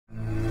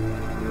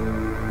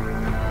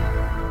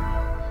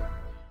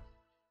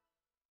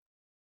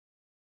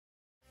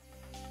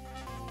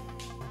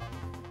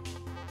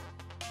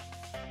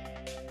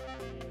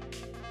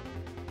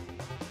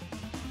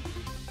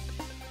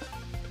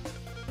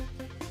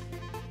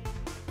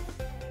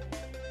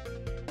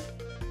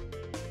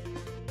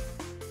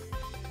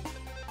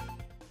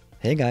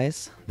Hey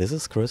guys, this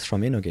is Chris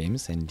from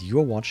InnoGames and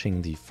you're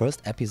watching the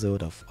first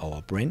episode of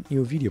our brand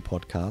new video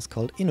podcast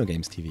called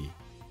InnoGames TV.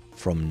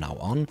 From now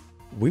on,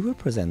 we will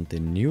present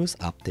the news,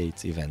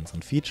 updates, events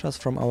and features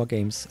from our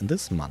games in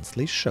this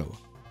monthly show.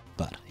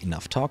 But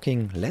enough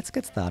talking, let's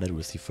get started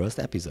with the first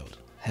episode.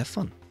 Have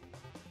fun!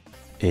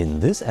 In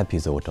this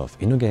episode of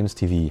InnoGames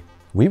TV,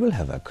 we will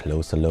have a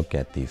closer look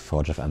at the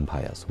Forge of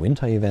Empires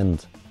winter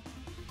event,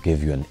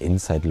 give you an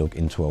inside look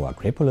into our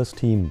Acropolis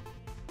team,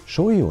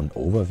 show you an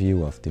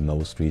overview of the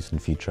most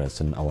recent features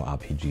in our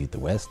RPG The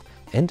West,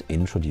 and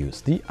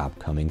introduce the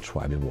upcoming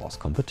Tribal Wars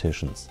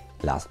competitions.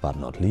 Last but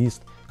not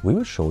least, we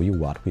will show you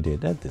what we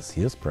did at this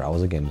year's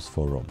Browser Games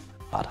Forum.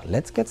 But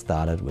let's get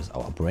started with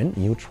our brand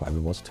new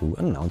Tribal Wars 2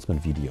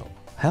 announcement video.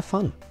 Have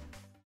fun!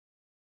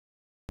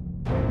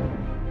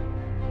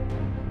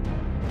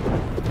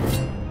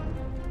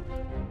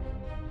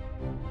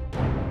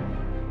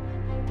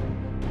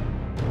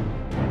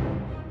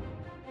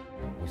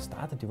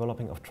 Started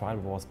developing of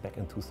Tribal Wars back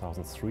in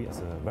 2003 as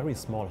a very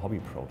small hobby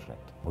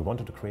project. We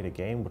wanted to create a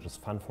game which is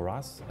fun for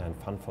us and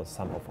fun for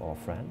some of our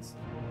friends.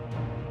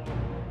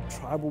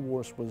 Tribal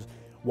Wars was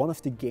one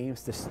of the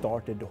games that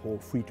started the whole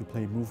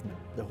free-to-play movement,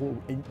 the whole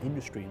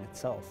industry in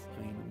itself.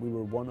 I mean, we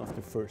were one of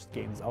the first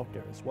games out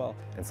there as well.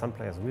 And some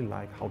players really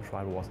like how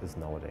Tribal Wars is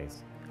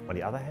nowadays. On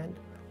the other hand,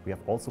 we have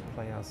also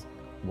players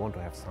who want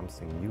to have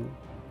something new,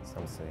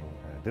 something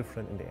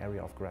different in the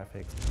area of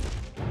graphics.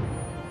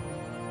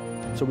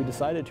 So we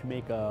decided to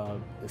make a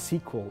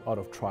sequel out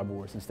of Tribal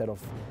Wars instead of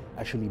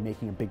actually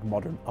making a big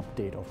modern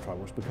update of Tribal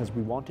Wars, because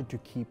we wanted to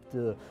keep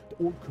the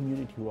old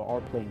community who are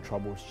playing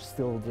Tribal Wars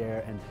still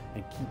there and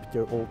keep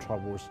their old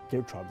Tribal Wars,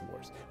 their Tribal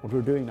Wars. What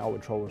we're doing now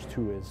with Tribal Wars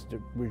 2 is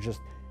we're just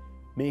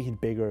making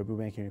it bigger, we're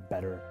making it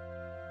better.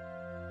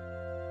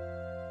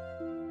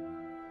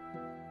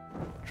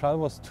 Tribal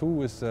Wars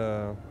 2 is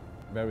a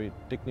very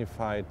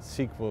dignified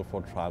sequel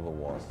for Tribal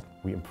Wars.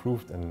 We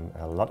improved in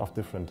a lot of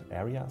different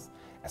areas,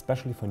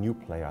 especially for new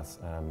players.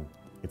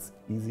 It's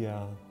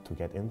easier to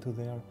get into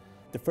there.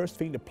 The first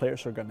thing the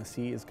players are going to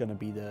see is going to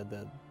be the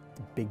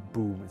big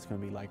boom. It's going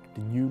to be like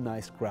the new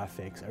nice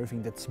graphics,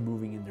 everything that's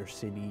moving in their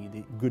city,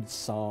 the good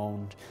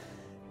sound.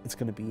 It's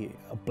going to be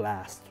a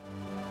blast.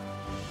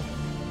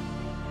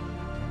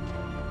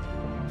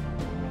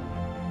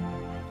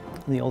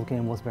 The old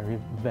game was very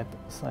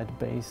website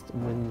based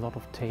with a lot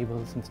of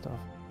tables and stuff.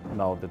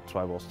 Now that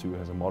Tribal Wars 2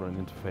 has a modern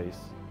interface,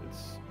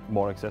 it's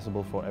more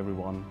accessible for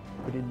everyone.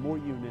 We put in more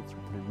units, we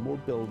put in more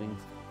buildings,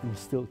 and we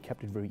still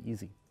kept it very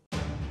easy.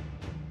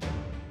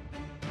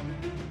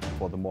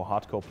 For the more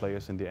hardcore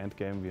players in the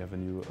endgame, we have a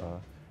new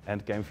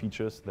endgame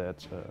features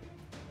that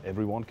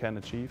everyone can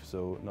achieve,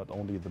 so not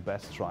only the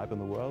best tribe in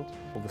the world.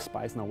 All the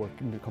spies now work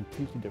in a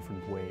completely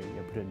different way. We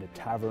have put in a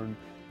tavern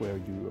where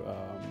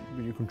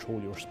you control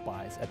your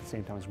spies. At the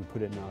same time as we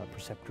put in a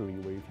preceptory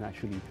where you can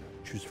actually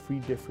choose 3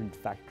 different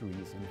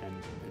factories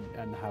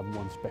and have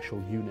one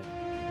special unit.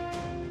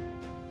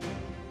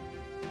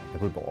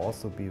 It will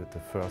also be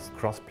the first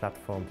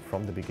cross-platform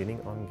from the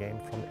beginning on game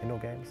from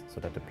InnoGames, so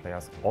that the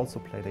players also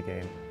play the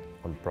game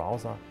on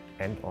browser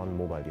and on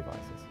mobile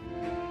devices.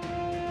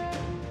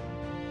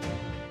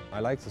 I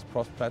like this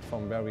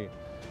cross-platform very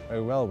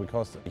well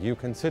because you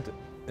can sit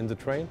in the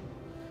train,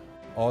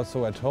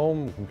 also at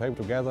home, you can play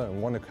together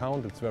in one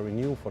account. It's very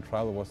new for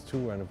Tribal Wars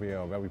 2 and we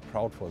are very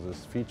proud for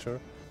this feature.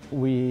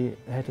 We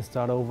had to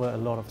start over a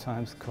lot of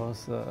times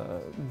because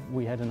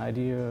we had an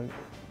idea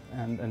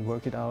and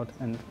worked it out,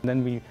 and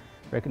then we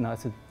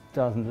recognized it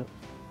doesn't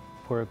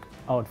work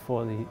out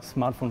for the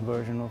smartphone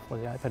version or for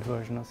the iPad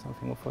version or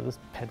something, or for this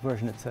pad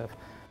version itself.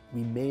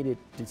 We made it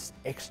this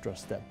extra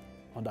step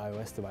on the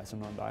iOS device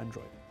and on the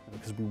Android,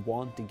 because we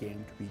want the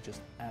game to be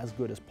just as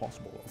good as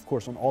possible, of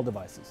course on all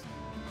devices.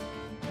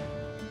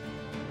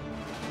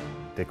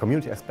 The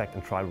community aspect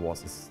in Tribal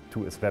Wars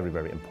 2 is very,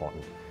 very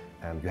important.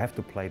 You have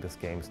to play these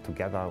games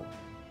together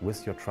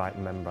with your tribe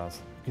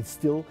members. You can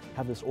still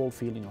have this old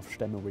feeling of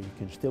Stämme where you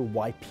can still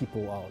wipe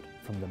people out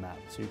from the map.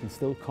 So you can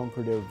still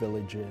conquer their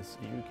villages,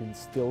 you can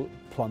still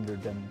plunder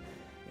them.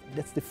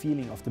 That's the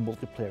feeling of the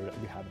multiplayer that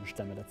we have in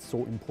Stämme that's so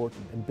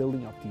important, and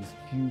building up these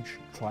huge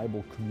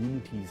tribal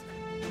communities.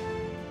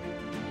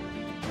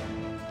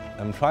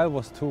 Tribal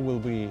Wars 2 will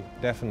be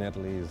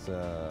definitely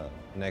the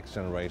next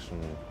generation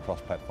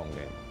cross-platform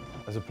game.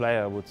 As a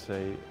player, I would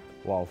say,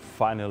 wow,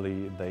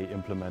 finally they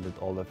implemented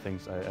all the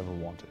things I ever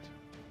wanted.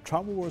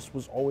 Tribal Wars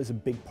was always a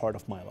big part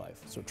of my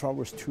life, so Tribal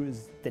Wars 2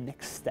 is the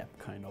next step,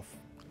 kind of.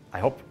 I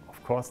hope,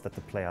 of course, that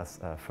the players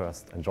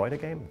first enjoy the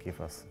game, give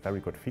us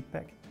very good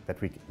feedback, that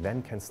we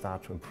then can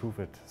start to improve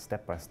it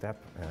step by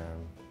step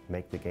and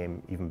make the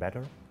game even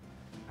better,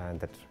 and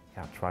that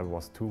Tribal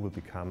Wars 2 will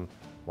become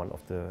one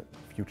of the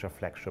future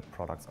flagship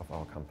products of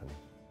our company.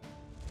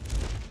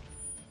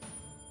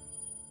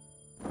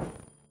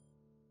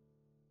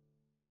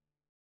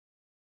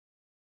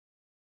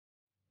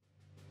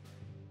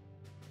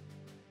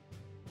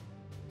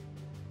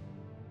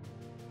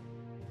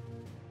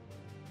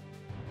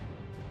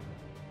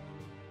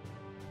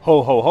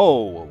 Ho ho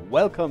ho!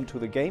 Welcome to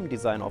the game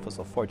design office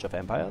of Forge of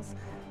Empires.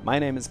 My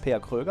name is Peer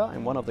Kröger.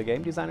 I'm one of the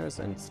game designers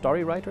and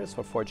story writers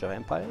for Forge of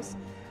Empires,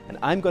 and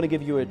I'm going to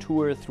give you a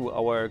tour through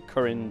our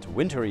current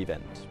winter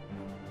event.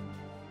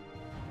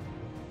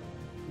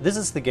 This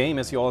is the game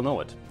as you all know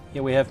it.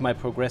 Here we have my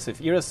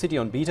progressive era city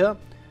on beta,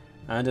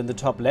 and in the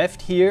top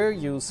left here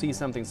you see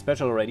something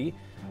special already.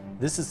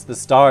 This is the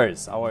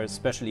stars, our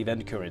special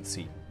event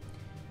currency.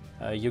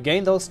 You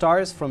gain those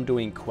stars from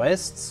doing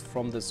quests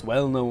from this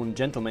well-known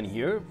gentleman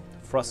here,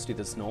 Frosty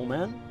the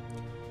Snowman.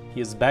 He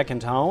is back in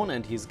town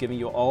and he's giving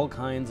you all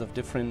kinds of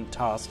different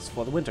tasks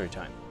for the winter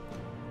time.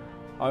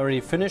 I already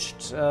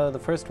finished the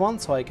first one,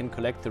 so I can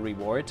collect the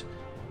reward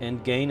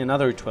and gain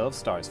another 12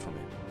 stars from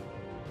him.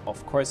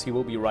 Of course, he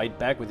will be right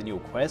back with a new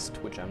quest,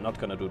 which I'm not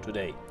gonna do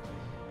today.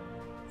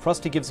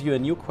 Frosty gives you a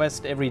new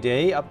quest every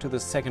day up to the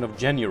 2nd of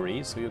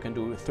January, so you can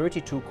do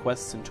 32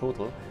 quests in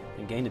total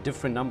and gain a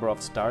different number of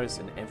stars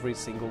in every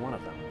single one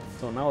of them.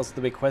 So now is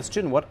the big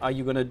question, what are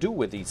you gonna do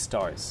with these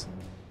stars?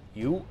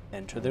 You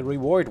enter the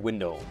reward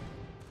window.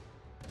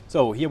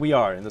 So here we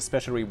are in the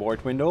special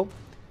reward window,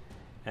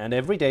 and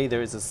every day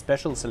there is a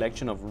special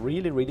selection of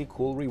really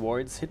cool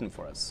rewards hidden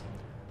for us.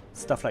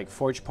 Stuff like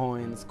forge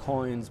points,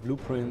 coins,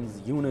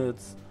 blueprints,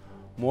 units,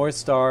 more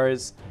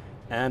stars,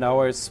 and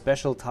our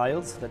special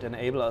tiles that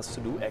enable us to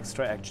do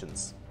extra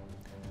actions.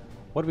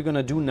 What we're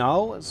gonna do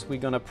now is we're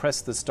gonna press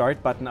the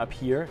start button up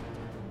here,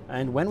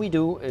 and when we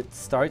do, it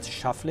starts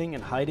shuffling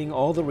and hiding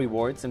all the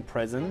rewards and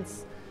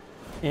presents,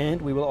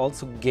 and we will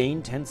also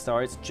gain 10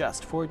 stars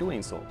just for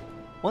doing so.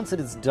 Once it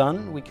is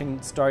done, we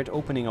can start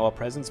opening our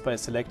presents by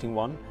selecting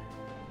one,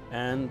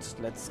 and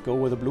let's go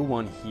with the blue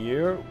one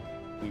here.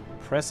 We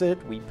press it,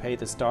 we pay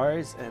the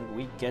stars, and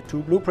we get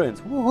 2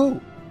 blueprints.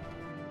 Woohoo!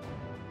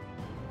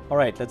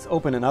 Alright, let's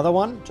open another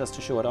one just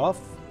to show it off.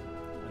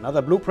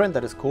 Another blueprint,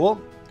 that is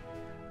cool.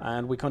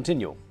 And we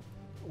continue.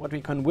 What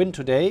we can win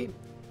today,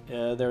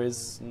 there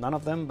is none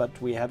of them, but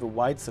we have a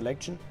wide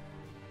selection.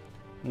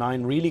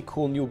 9 really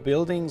cool new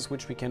buildings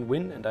which we can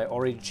win, and I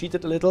already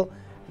cheated a little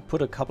and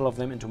put a couple of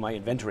them into my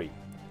inventory.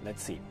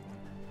 Let's see.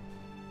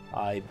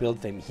 I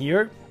built them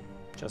here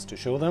just to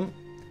show them.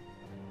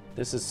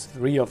 This is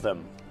 3 of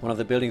them. One of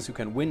the buildings you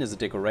can win is a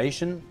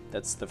decoration,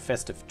 that's the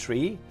festive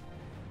tree.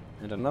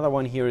 And another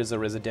one here is a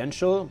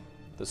residential,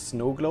 the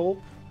snow globe.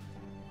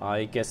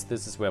 I guess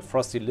this is where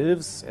Frosty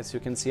lives, as you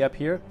can see up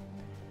here.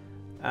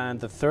 And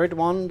the third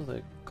one,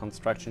 the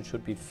construction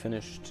should be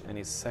finished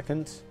any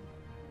second.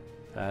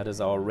 That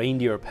is our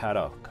reindeer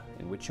paddock,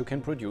 in which you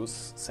can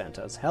produce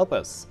Santa's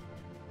helpers.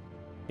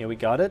 Here we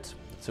got it.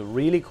 It's a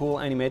really cool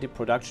animated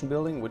production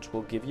building, which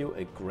will give you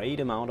a great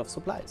amount of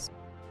supplies.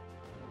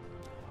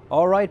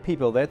 Alright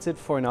people, that's it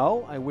for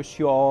now. I wish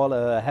you all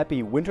a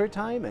happy winter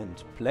time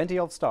and plenty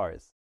of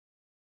stars.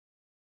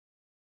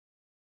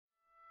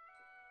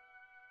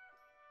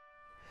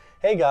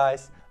 Hey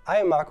guys, I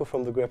am Marco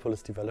from the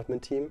Grapolis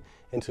development team,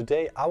 and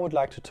today I would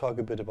like to talk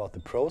a bit about the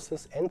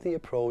process and the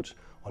approach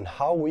on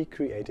how we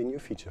create a new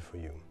feature for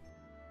you.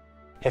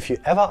 Have you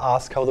ever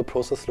asked how the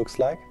process looks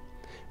like?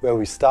 Where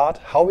we start,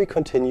 how we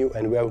continue,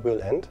 and where we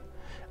will end?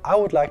 I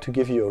would like to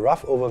give you a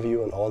rough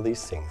overview on all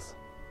these things.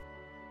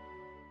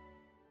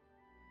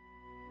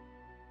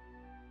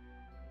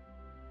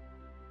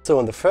 So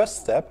in the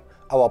first step,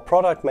 our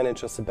product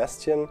manager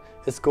Sebastian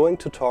is going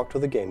to talk to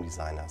the game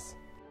designers.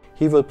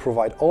 He will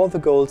provide all the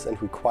goals and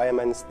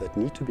requirements that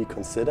need to be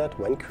considered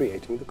when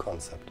creating the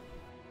concept.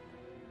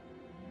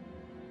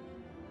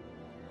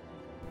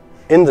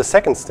 In the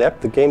second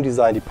step, the game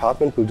design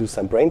department will do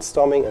some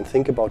brainstorming and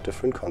think about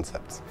different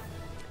concepts.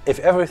 If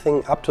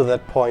everything up to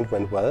that point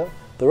went well,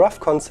 the rough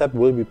concept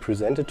will be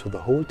presented to the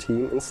whole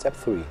team in step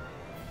 3.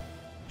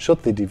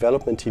 Should the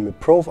development team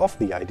approve of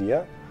the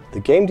idea, the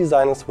game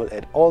designers will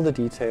add all the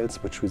details,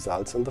 which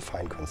results in the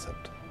fine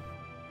concept.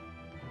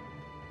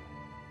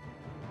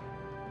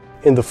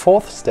 In the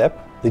fourth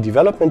step, the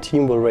development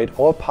team will rate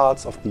all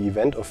parts of the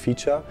event or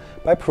feature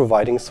by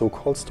providing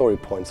so-called story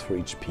points for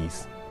each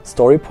piece.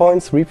 Story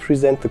points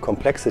represent the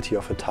complexity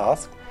of a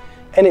task,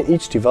 and in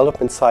each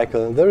development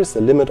cycle there is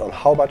a limit on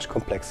how much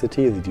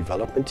complexity the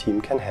development team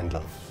can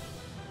handle.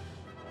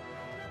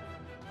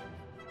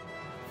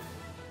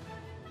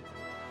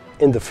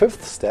 In the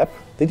fifth step,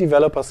 the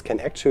developers can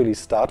actually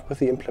start with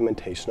the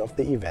implementation of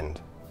the event.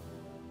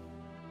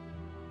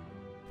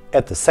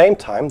 At the same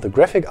time, the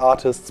graphic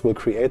artists will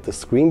create the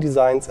screen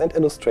designs and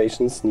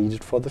illustrations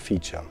needed for the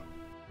feature.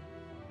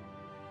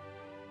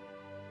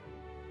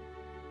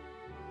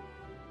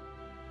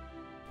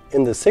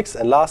 In the sixth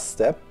and last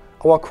step,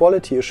 our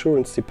quality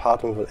assurance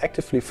department will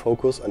actively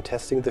focus on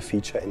testing the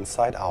feature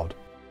inside out.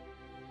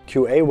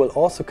 QA will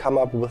also come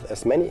up with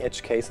as many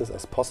edge cases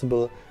as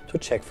possible to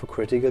check for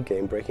critical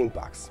game-breaking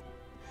bugs.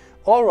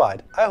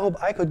 Alright, I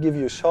hope I could give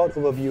you a short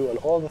overview on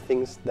all the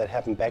things that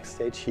happen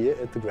backstage here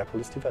at the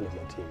Grapolis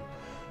development team.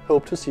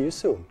 Hope to see you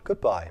soon.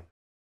 Goodbye.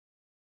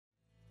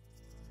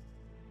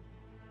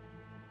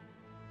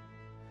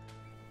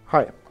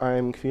 Hi,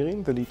 I'm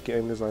Quirin, the lead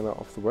game designer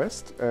of The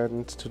West,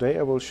 and today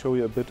I will show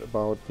you a bit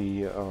about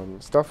the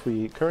stuff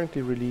we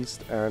currently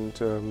released and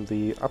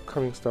the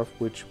upcoming stuff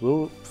which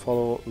will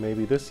follow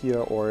maybe this year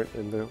or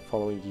in the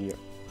following year.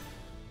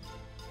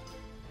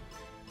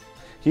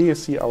 Here you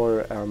see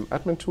our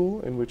admin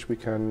tool, in which we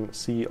can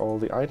see all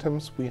the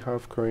items we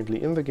have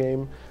currently in the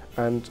game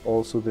and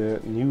also the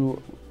new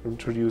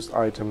introduced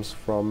items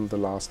from the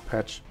last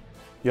patch.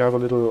 You have a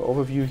little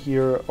overview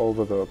here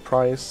over the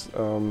price,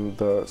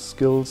 the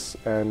skills,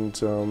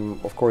 and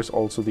of course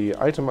also the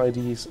item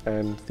IDs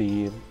and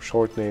the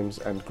short names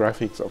and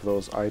graphics of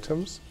those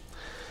items.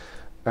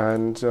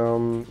 And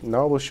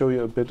now we'll show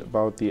you a bit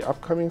about the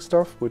upcoming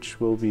stuff, which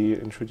will be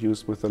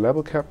introduced with the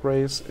level cap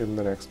raise in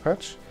the next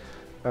patch.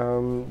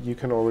 You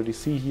can already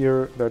see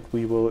here that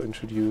we will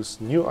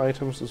introduce new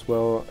items as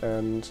well,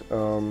 and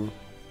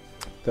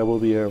there will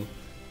be a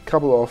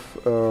couple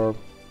of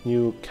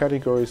new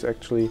categories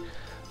actually.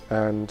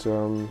 And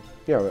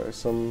yeah, there is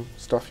some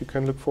stuff you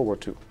can look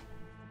forward to.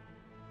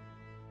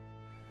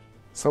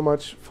 So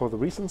much for the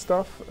recent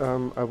stuff.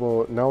 I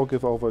will now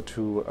give over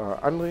to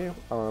Andre,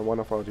 one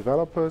of our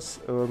developers,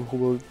 who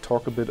will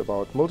talk a bit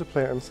about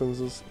multiplayer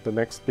instances, the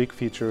next big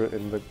feature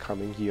in the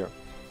coming year.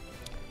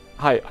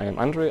 Hi, I am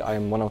Andre. I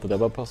am one of the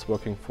developers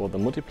working for the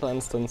multiplayer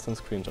instance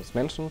since Quirin just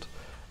mentioned.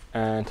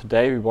 And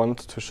today we want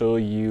to show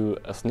you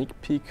a sneak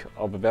peek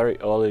of a very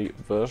early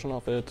version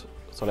of it.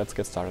 So let's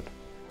get started.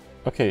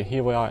 Okay,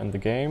 here we are in the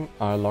game.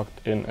 I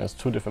logged in as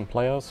two different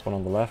players, one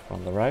on the left, one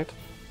on the right.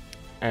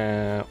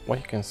 And what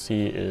you can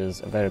see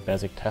is a very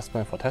basic test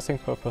map for testing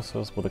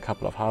purposes with a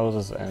couple of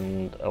houses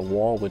and a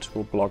wall which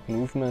will block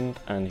movement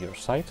and your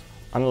sight.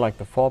 Unlike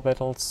the 4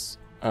 battles,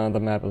 the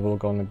map will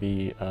going to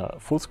be a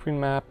full screen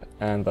map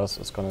and thus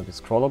it's going to be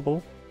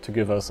scrollable to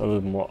give us a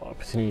little more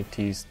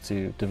opportunities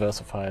to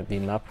diversify the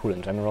map pool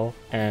in general.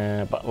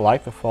 But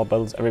like the 4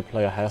 battles, every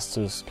player has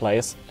to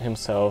place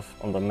himself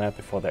on the map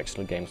before the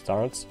actual game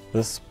starts.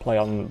 This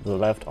player on the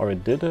left already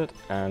did it,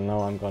 and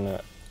now I'm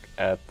gonna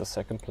add the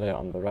second player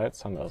on the right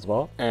somewhere as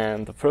well.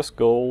 And the first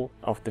goal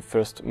of the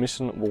first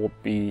mission will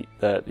be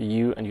that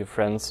you and your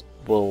friends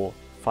will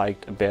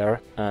fight a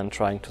bear and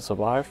trying to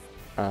survive.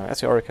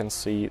 As you already can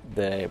see,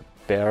 the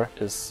bear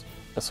is,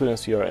 as soon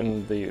as you're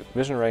in the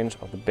vision range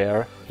of the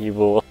bear, he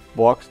will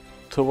walk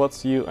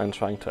towards you and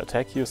trying to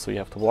attack you, so you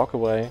have to walk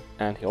away,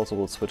 and he also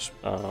will switch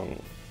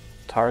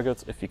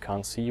targets if he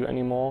can't see you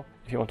anymore.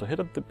 If you want to hit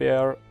at the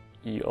bear,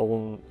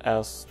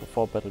 as the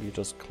 4 battle, you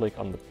just click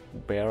on the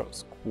bear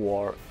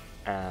square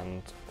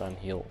and then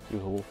you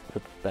will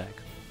hit back.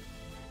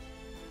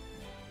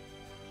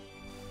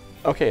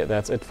 Okay,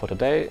 that's it for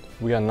today.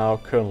 We are now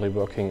currently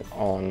working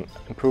on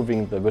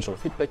improving the visual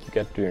feedback you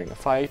get during a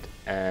fight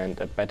and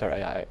a better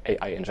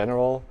AI in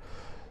general.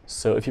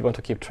 So if you want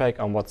to keep track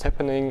on what's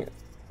happening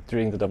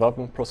during the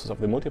development process of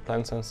the multiplayer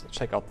instance,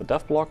 check out the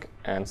dev blog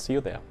and see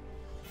you there.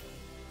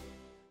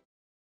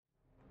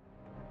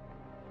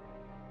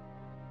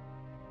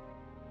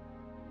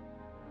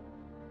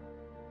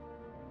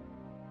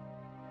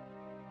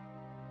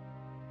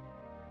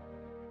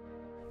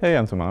 Hey,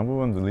 I'm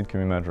Tomabu. I'm the lead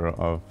community manager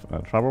of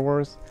Tribal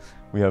Wars.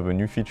 We have a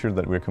new feature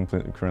that we're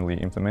currently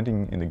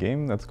implementing in the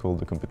game that's called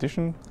the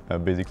competition.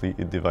 Basically,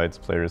 it divides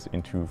players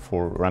into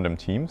 4 random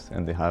teams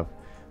and they have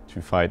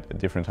to fight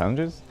different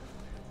challenges.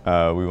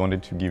 We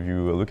wanted to give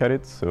you a look at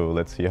it, so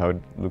let's see how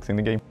it looks in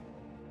the game.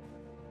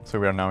 So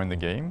we are now in the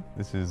game.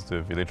 This is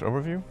the village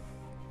overview.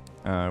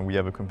 We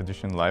have a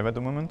competition live at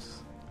the moment.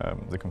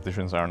 The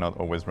competitions are not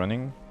always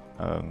running.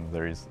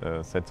 There is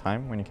a set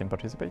time when you can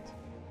participate.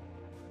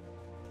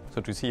 So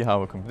to see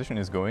how a competition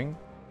is going,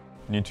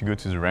 you need to go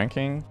to the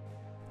ranking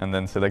and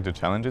then select the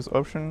challenges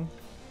option.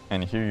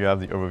 And here you have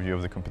the overview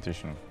of the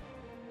competition.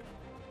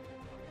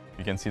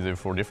 You can see the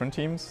 4 different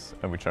teams,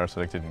 which are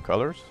selected in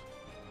colors.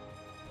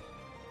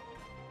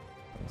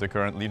 The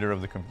current leader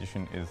of the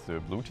competition is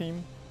the blue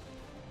team.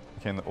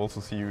 You can also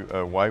see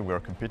why we are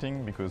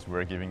competing, because we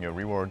are giving a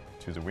reward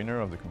to the winner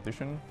of the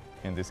competition.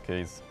 In this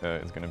case,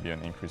 it's going to be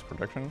an increased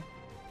production.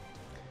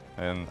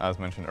 And as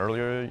mentioned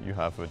earlier, you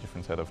have a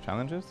different set of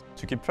challenges.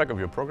 To keep track of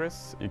your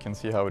progress, you can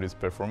see how it is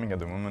performing at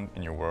the moment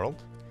in your world.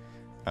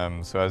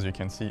 So as you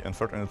can see,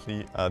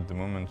 unfortunately, at the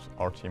moment,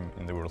 our team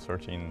in the World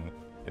 13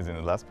 is in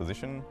the last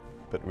position,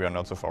 but we are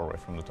not so far away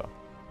from the top.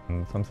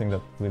 And something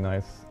that's really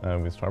nice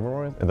with Tribal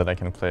Wars is that I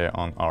can play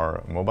on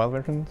our mobile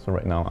version. So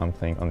right now I'm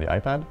playing on the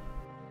iPad.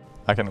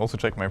 I can also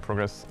check my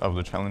progress of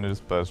the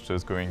challenges by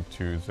just going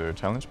to the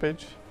challenge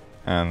page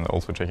and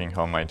also checking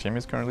how my team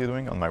is currently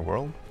doing on my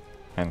world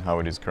and how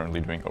it is currently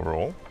doing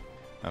overall.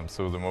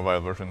 So the mobile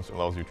version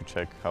allows you to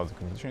check how the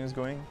competition is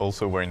going,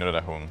 also when you're not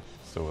at home,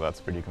 so that's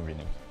pretty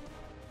convenient.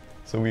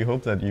 So we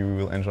hope that you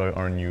will enjoy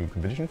our new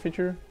competition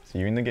feature. See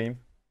you in the game.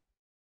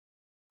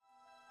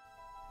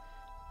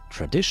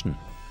 Tradition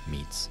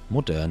meets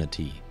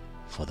modernity.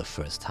 For the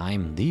first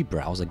time, the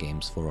Browser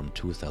Games Forum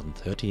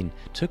 2013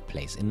 took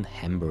place in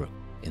Hamburg.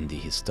 In the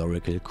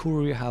historical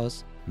Courier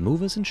House,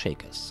 movers and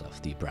shakers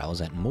of the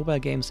browser and mobile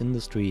games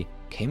industry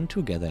came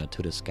together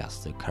to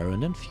discuss the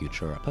current and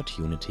future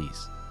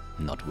opportunities.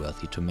 Not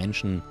worthy to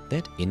mention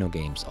that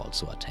InnoGames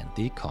also attend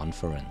the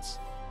conference.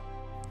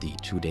 The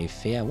two-day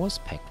fair was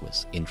packed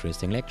with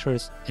interesting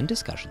lectures and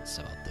discussions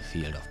about the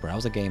field of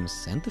browser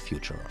games and the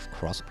future of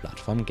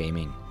cross-platform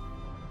gaming.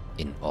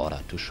 In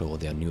order to show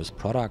their newest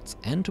products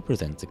and to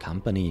present the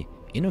company,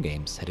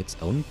 InnoGames had its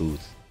own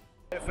booth.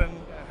 If in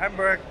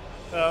Hamburg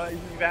an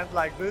event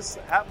like this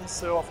happens,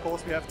 so of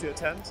course we have to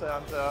attend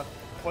and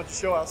want to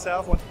show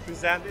ourselves, want to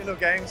present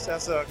InnoGames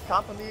as a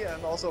company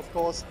and also of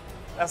course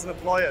as an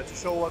employer to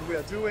show what we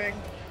are doing,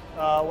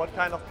 what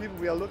kind of people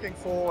we are looking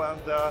for,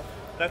 and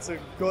that's a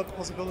good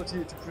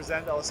possibility to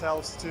present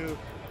ourselves to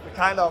the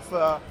kind of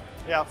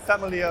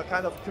family, a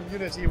kind of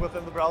community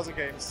within the browser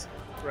games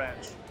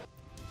branch.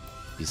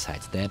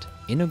 Besides that,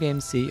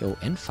 InnoGames CEO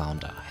and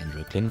founder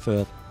Henrik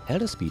Klinford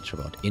held a speech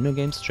about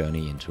InnoGames'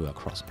 journey into a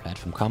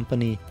cross-platform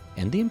company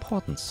and the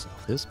importance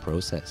of this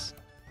process.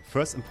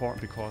 First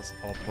important because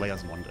our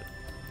players want it.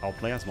 Our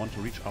players want to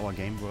reach our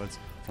game worlds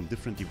from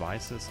different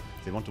devices.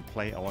 They want to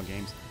play our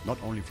games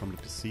not only from the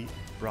PC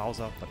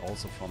browser but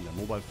also from their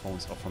mobile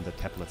phones or from their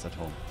tablets at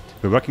home.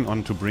 We're working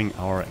on to bring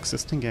our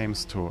existing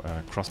games to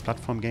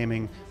cross-platform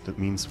gaming. That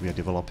means we are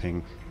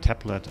developing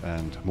tablet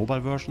and mobile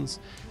versions,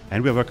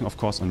 and we are working of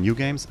course on new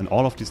games, and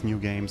all of these new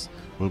games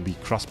will be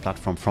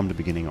cross-platform from the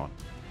beginning on.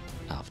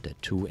 After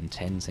 2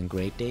 intense and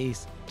great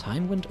days,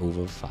 time went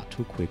over far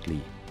too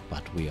quickly,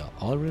 but we are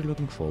already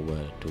looking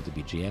forward to the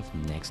BGF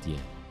next year.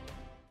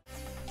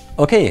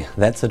 Okay,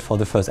 that's it for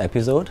the first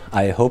episode.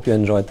 I hope you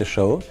enjoyed the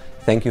show.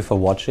 Thank you for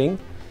watching.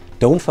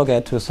 Don't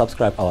forget to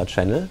subscribe our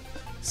channel.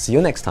 See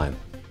you next time.